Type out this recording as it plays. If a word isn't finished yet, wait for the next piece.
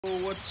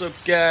What's up,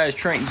 guys?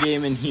 Trent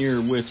Gaming here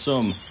with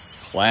some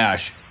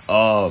Clash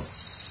of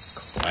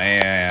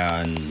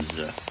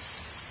Clans.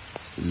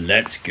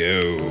 Let's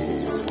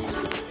go.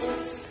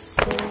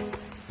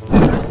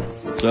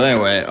 So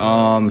anyway,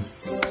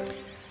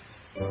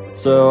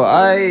 so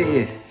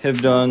I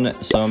have done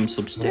some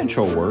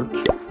substantial work.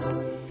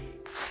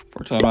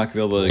 Fortunately, I'm not gonna be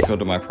able to go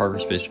to my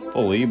progress page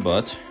fully,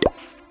 but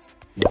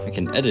I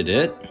can edit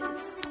it.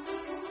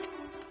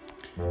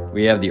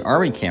 We have the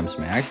army camps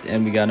maxed,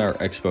 and we got our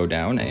expo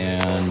down,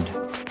 and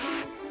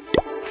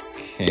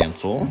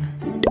cancel.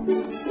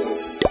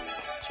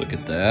 Let's look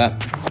at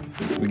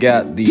that. We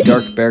got the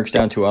dark barracks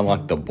down to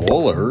unlock the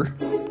bowler.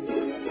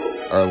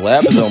 Our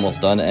lab is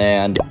almost done,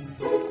 and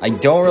I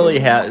don't really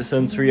have,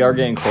 since we are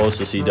getting close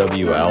to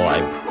CWL,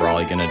 I'm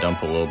probably going to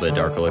dump a little bit of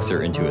dark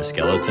elixir into a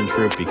skeleton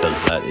troop, because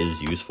that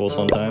is useful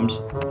sometimes.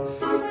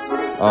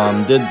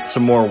 Did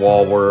some more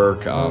wall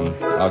work,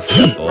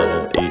 obviously got the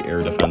level 8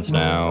 air defense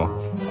now.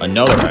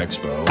 Another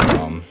expo,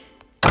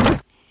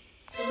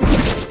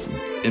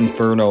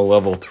 Inferno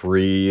level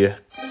 3.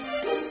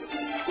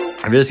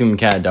 I'm just gonna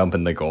kind of dump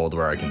in the gold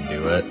where I can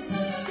do it.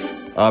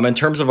 In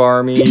terms of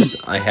armies,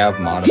 I have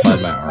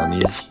modified my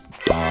armies.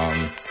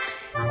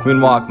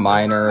 Queenwalk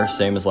Miner,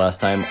 same as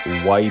last time.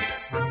 Wipe,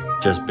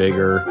 just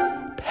bigger.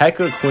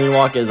 P.E.K.K.A.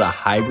 Queenwalk is a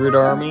hybrid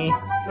army.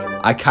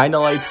 I kind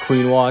of liked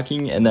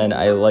Queenwalking, and then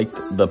I liked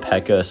the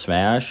P.E.K.K.A.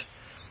 Smash,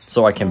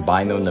 so I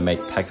combined them to make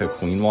P.E.K.K.A.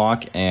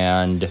 Queenwalk,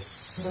 and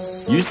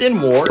used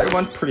in war, it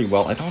went pretty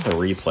well. I don't have to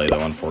replay though,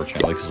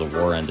 unfortunately, because the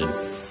war ended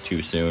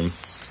too soon.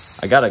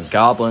 I got a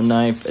Goblin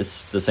Knife.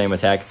 It's the same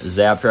attack.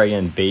 Zap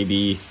Dragon,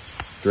 Baby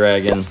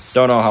Dragon.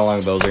 Don't know how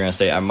long those are going to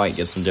stay. I might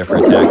get some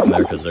different attacks in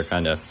there because they're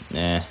kind of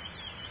eh.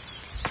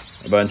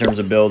 But in terms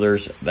of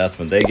builders, that's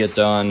when they get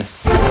done.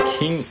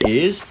 King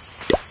is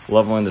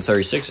leveling to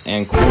 36,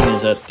 and Queen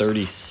is at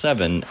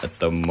 37 at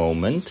the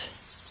moment.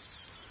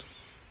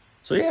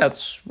 So yeah,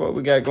 that's what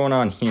we got going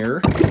on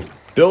here.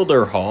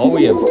 Builder Hall,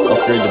 we have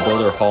upgraded to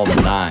Builder Hall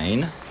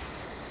 9.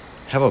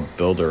 Have a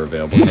builder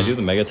available. Can I do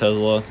the Mega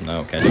Tesla?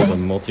 No. Can I do the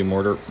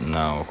Multi-Mortar?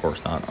 No, of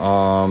course not.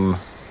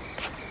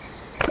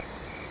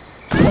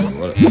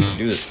 What, can I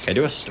do this? Can I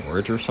do a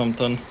storage or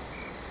something?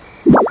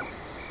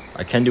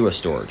 I can do a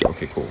storage.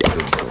 Okay, cool. We're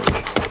doing storage.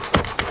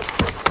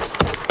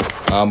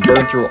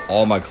 Burn through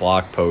all my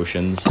clock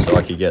potions so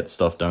I could get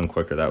stuff done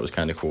quicker. That was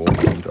kind of cool.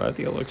 Do I have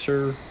the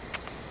elixir?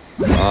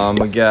 We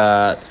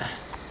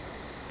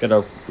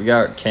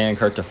got Cannon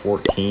Cart to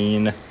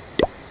 14.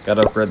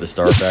 Gotta upgrade the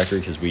Star Factory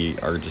because we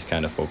are just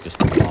kind of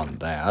focused on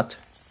that.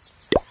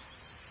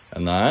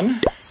 And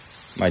then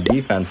my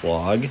defense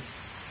log.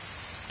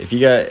 If you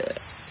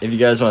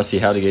guys want to see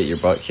how to get your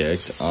butt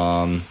kicked,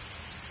 I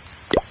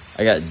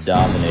got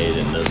dominated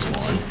in this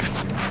one.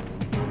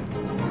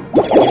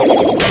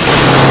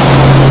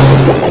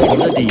 This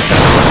is a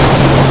defense.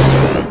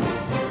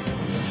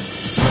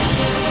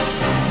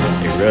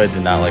 I really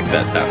did not like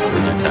that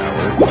wizard tower.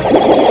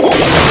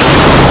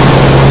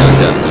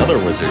 Got another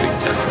wizarding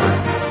tower.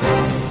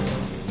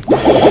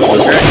 So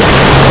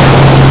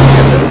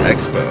the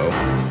expo.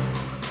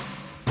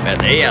 Man,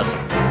 they have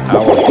some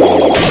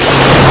powerful.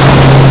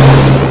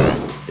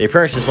 They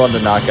pretty much just wanted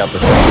to knock out the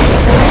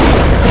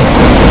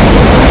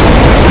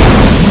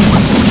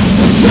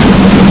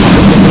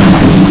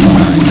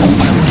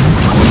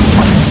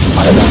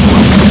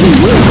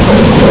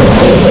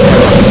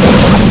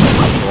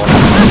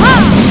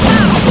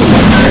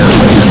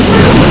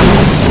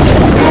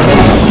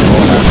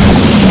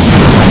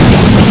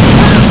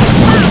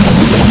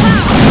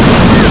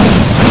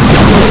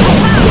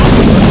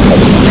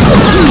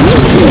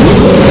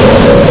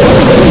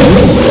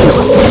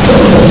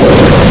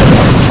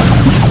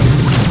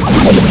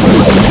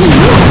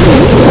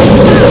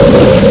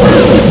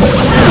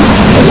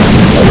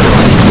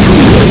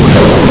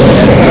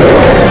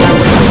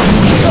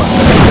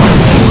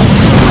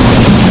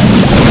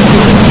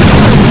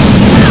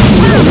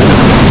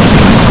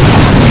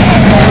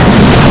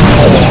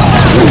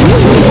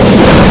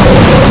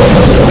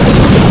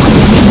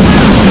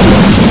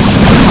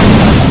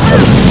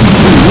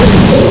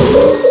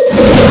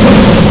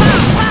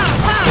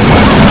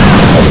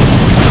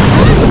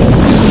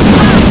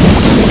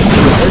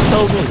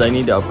I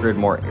need to upgrade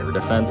more air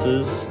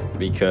defenses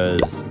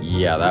because,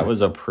 yeah, that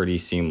was a pretty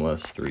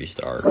seamless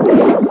 3-star.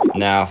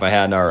 Now, if I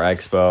had our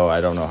expo, I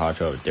don't know how much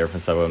of a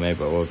difference that would have made,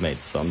 but it would have made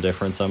some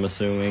difference, I'm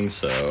assuming.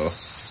 So,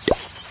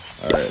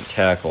 alright,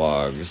 attack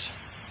logs.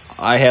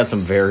 I had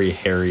some very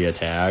hairy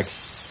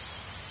attacks.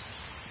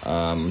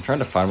 I'm trying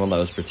to find one that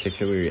was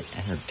particularly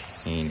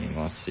entertaining.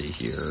 Let's see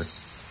here.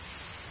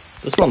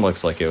 This one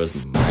looks like it was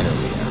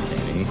minorly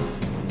entertaining.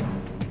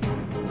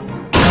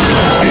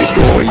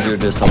 These are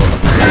just some of the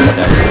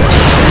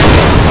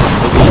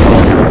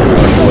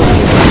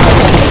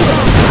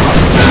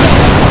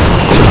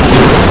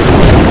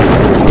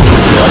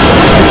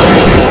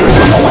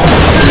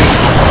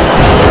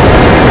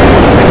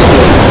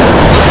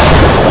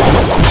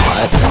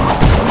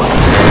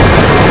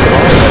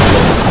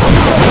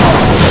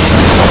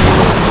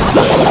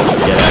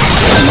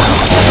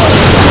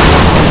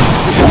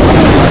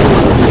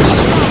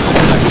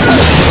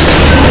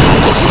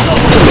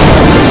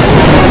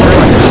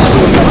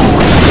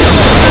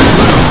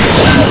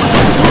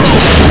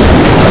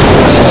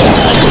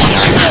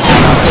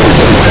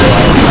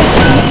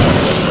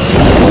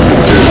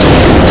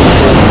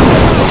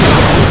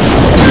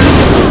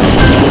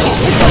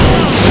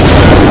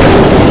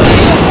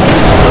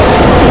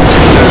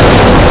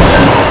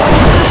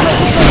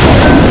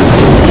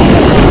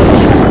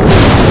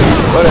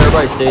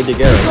to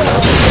get her.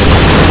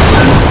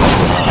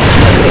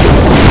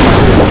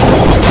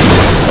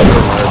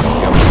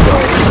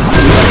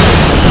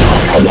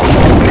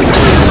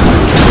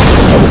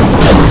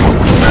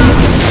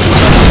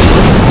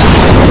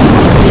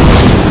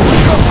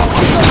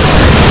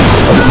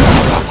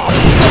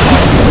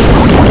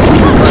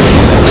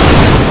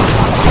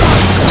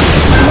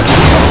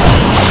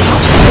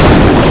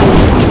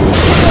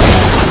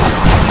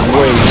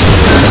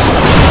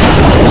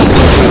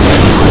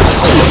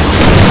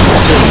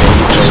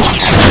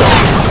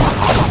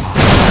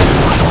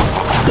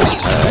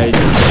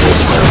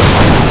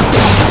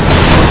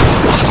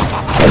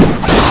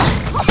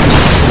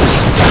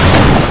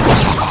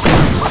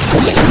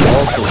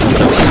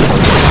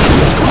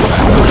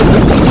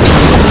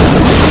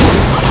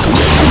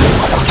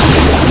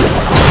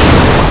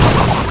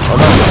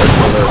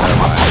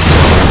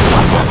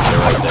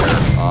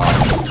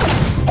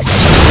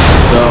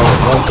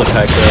 The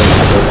peck go down.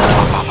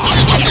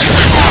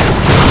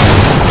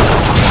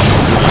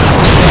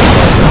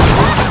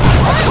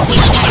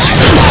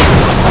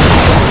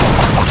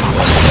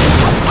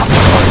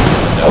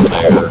 Down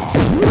there.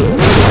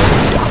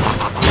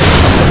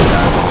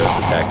 Not this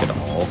attack at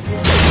all.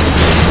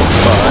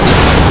 But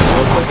it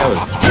looked like I was.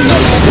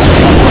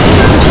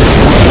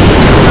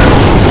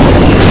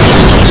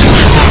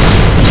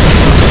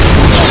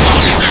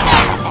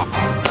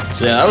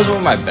 So yeah, that was one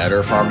of my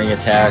better farming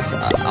attacks.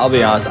 I'll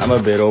be honest, I'm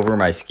a bit over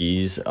my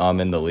skis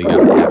in the league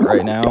I'm at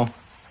right now.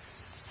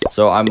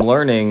 So I'm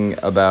learning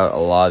about a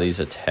lot of these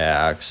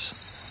attacks,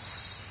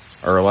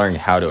 or learning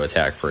how to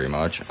attack pretty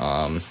much.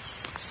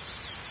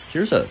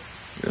 Here's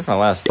my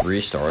last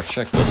 3 stars.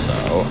 Check this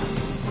out.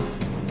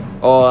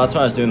 Oh, that's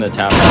when I was doing the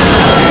townhall.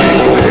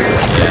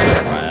 Yeah,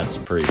 never mind. That's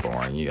pretty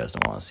boring. You guys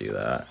don't want to see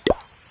that.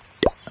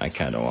 I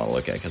kind of don't want to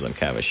look at it because I'm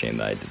kind of ashamed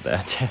that I did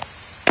that.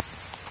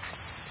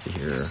 See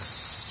here.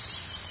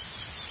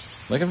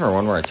 Looking for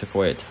one where I took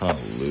away a ton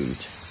of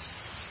loot.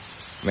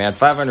 I mean, I had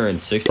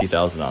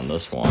 560,000 on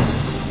this one.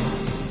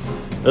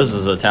 This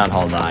is a Town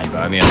Hall 9,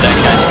 but I mean, if that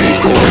kind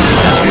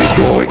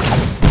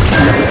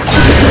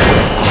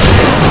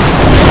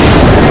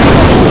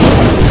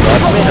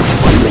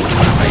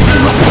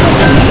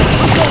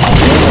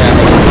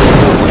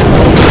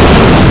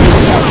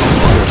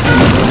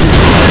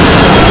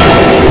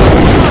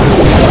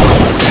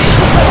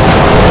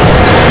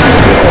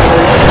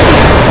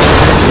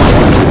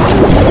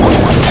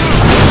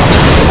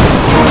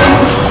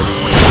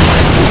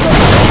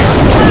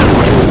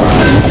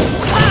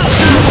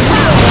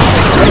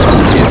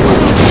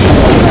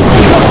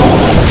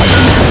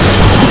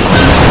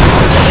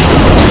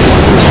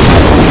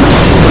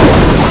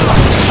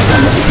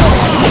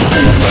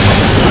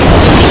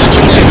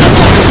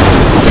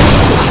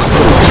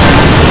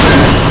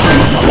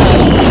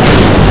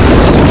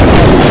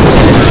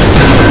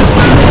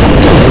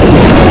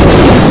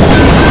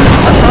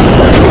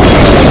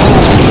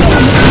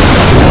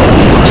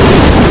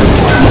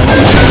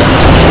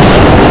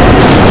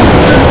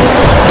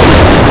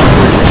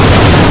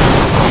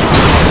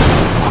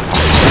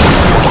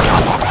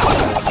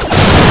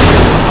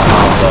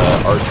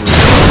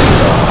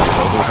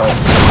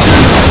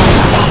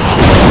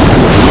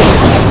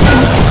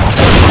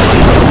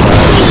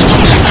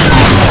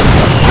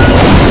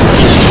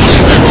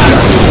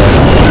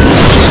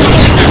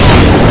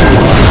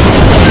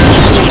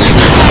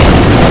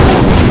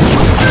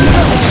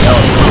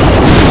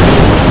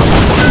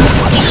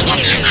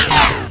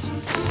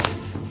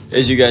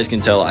As you guys can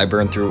tell, I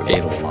burned through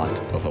a lot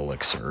of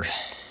elixir.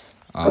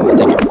 I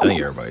think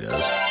everybody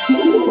does.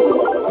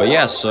 But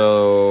yeah,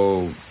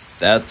 so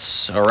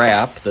that's a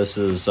wrap. This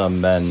has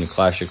been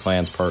Clash of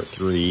Clans Part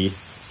 3.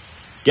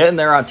 Getting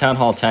there on Town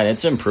Hall 10.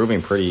 It's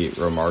improving pretty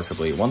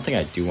remarkably. One thing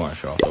I do want to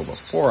show off though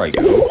before I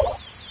go,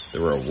 the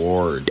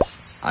rewards.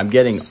 I'm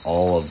getting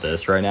all of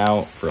this right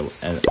now,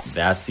 and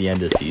that's the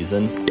end of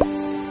season.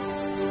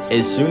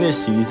 As soon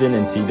as season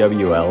and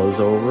CWL is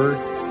over,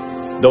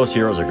 those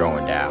heroes are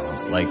going down.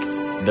 Like,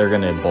 they're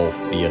gonna both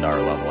be in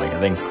our level. Like, I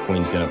think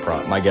Queen's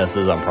gonna my guess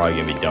is I'm probably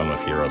gonna be done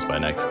with heroes by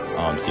next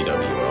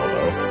CWL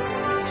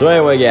though. So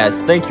anyway,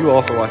 guys, thank you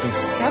all for watching.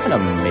 Have an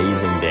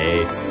amazing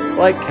day.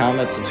 Like,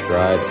 comment,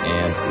 subscribe,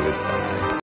 and goodbye.